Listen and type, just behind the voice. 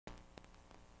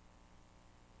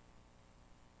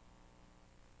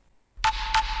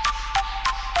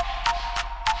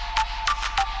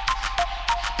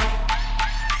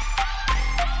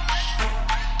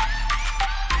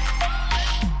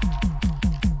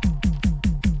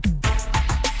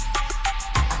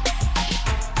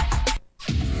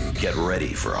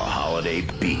ready for a holiday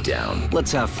beatdown.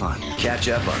 Let's have fun. Catch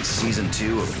up on Season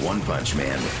 2 of One Punch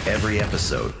Man with every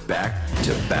episode back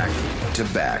to back to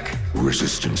back.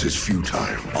 Resistance is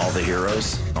futile. All the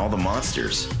heroes, all the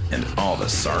monsters, and all the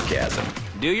sarcasm.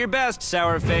 Do your best,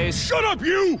 Sourface. Shut up,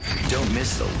 you! Don't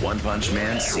miss the One Punch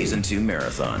Man Season 2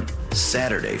 Marathon.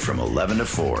 Saturday from 11 to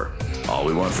 4. All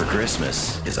we want for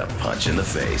Christmas is a punch in the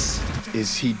face.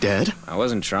 Is he dead? I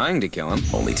wasn't trying to kill him.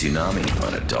 Only Toonami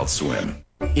on Adult Swim.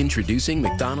 Introducing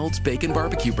McDonald's Bacon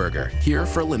Barbecue Burger, here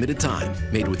for a limited time.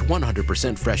 Made with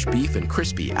 100% fresh beef and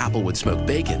crispy applewood smoked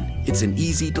bacon, it's an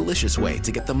easy, delicious way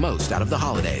to get the most out of the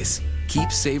holidays.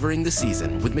 Keep savoring the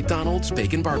season with McDonald's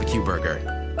Bacon Barbecue Burger.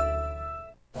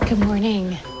 Good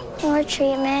morning. More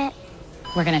treatment.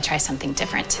 We're gonna try something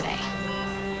different today.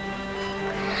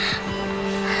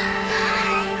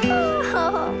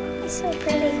 Oh, it's so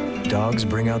pretty. Dogs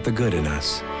bring out the good in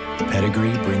us.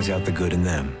 Pedigree brings out the good in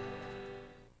them.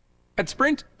 At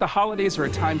Sprint, the holidays are a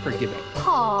time for giving.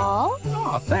 Paul.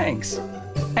 Aw, thanks.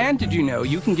 And did you know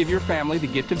you can give your family the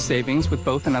gift of savings with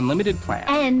both an unlimited plan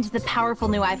and the powerful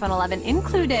new iPhone 11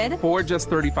 included for just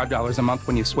 $35 a month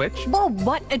when you switch? Oh,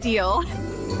 what a deal.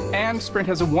 And Sprint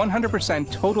has a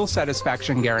 100% total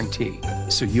satisfaction guarantee.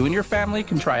 So you and your family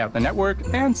can try out the network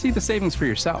and see the savings for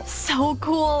yourself. So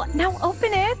cool. Now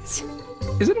open it.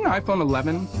 Is it an iPhone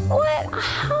 11? What?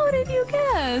 How did you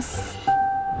guess?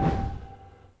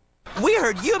 We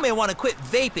heard you may want to quit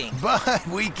vaping. But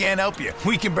we can't help you.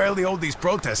 We can barely hold these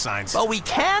protest signs. But we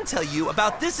can tell you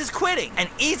about This Is Quitting, an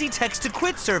easy text to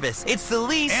quit service. It's the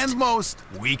least and most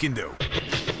we can do.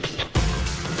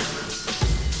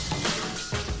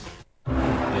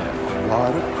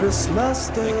 What a Christmas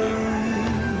day.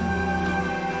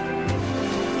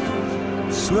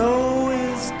 Snow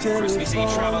is gently Christmas Eve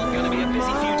travel, gonna be a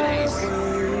busy few days.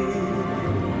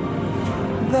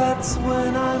 That's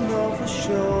when I know for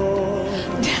sure.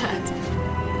 Dad.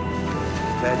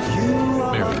 That you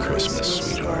are Merry Christmas,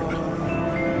 sweetheart.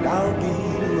 I'll be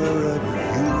wherever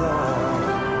you are.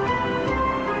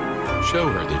 Show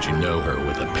her that you know her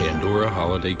with a Pandora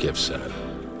holiday gift set.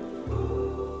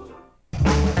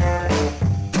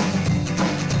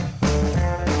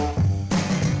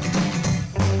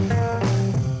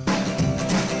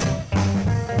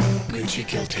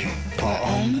 Guilty. Pour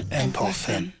homme and pour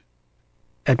femme.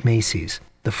 At Macy's,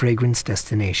 the fragrance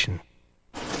destination.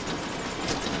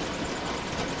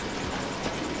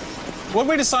 What did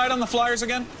we decide on the flyers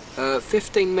again?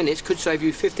 15 minutes could save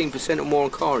you 15% or more on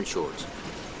car insurance.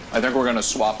 I think we're going to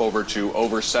swap over to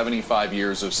over 75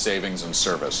 years of savings and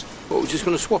service. Well, we're just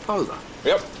going to swap over?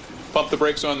 Yep. Pump the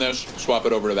brakes on this, swap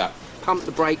it over to that. Pump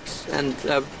the brakes and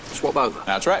swap over?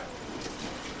 That's right.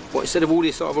 What, instead of all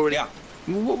this I've already... Yeah.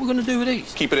 What are we going to do with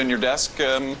these? Keep it in your desk,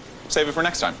 save it for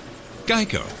next time.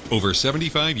 Geico, over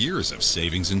 75 years of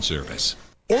savings and service.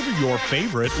 Order your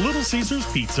favorite Little Caesars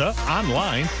pizza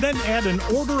online, then add an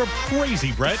order of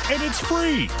Crazy Bread and it's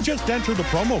free. Just enter the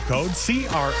promo code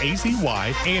CRAZY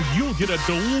and you'll get a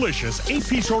delicious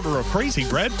 8-piece order of Crazy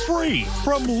Bread free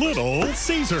from Little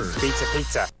Caesars. Pizza,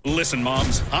 pizza. Listen,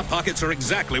 moms, Hot Pockets are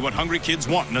exactly what hungry kids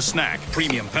want in a snack.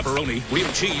 Premium pepperoni, real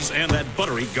cheese, and that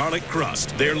buttery garlic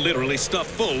crust. They're literally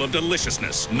stuffed full of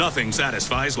deliciousness. Nothing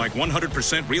satisfies like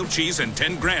 100% real cheese and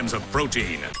 10 grams of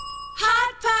protein.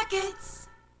 Hot Pockets.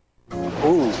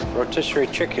 Ooh, rotisserie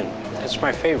chicken. That's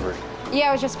my favorite. Yeah,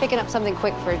 I was just picking up something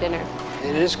quick for dinner.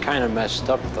 It is kind of messed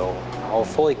up, though. A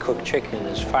fully cooked chicken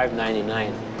is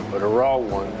 $5.99, but a raw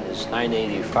one is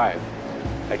 $9.85.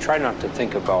 I try not to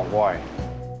think about why.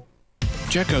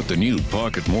 Check out the new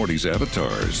Pocket Morty's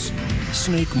avatars.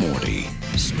 Snake Morty,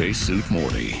 Spacesuit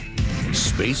Morty,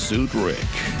 Spacesuit Rick.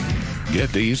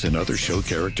 Get these and other show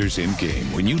characters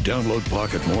in-game when you download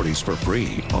Pocket Morty's for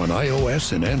free on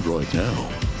iOS and Android now.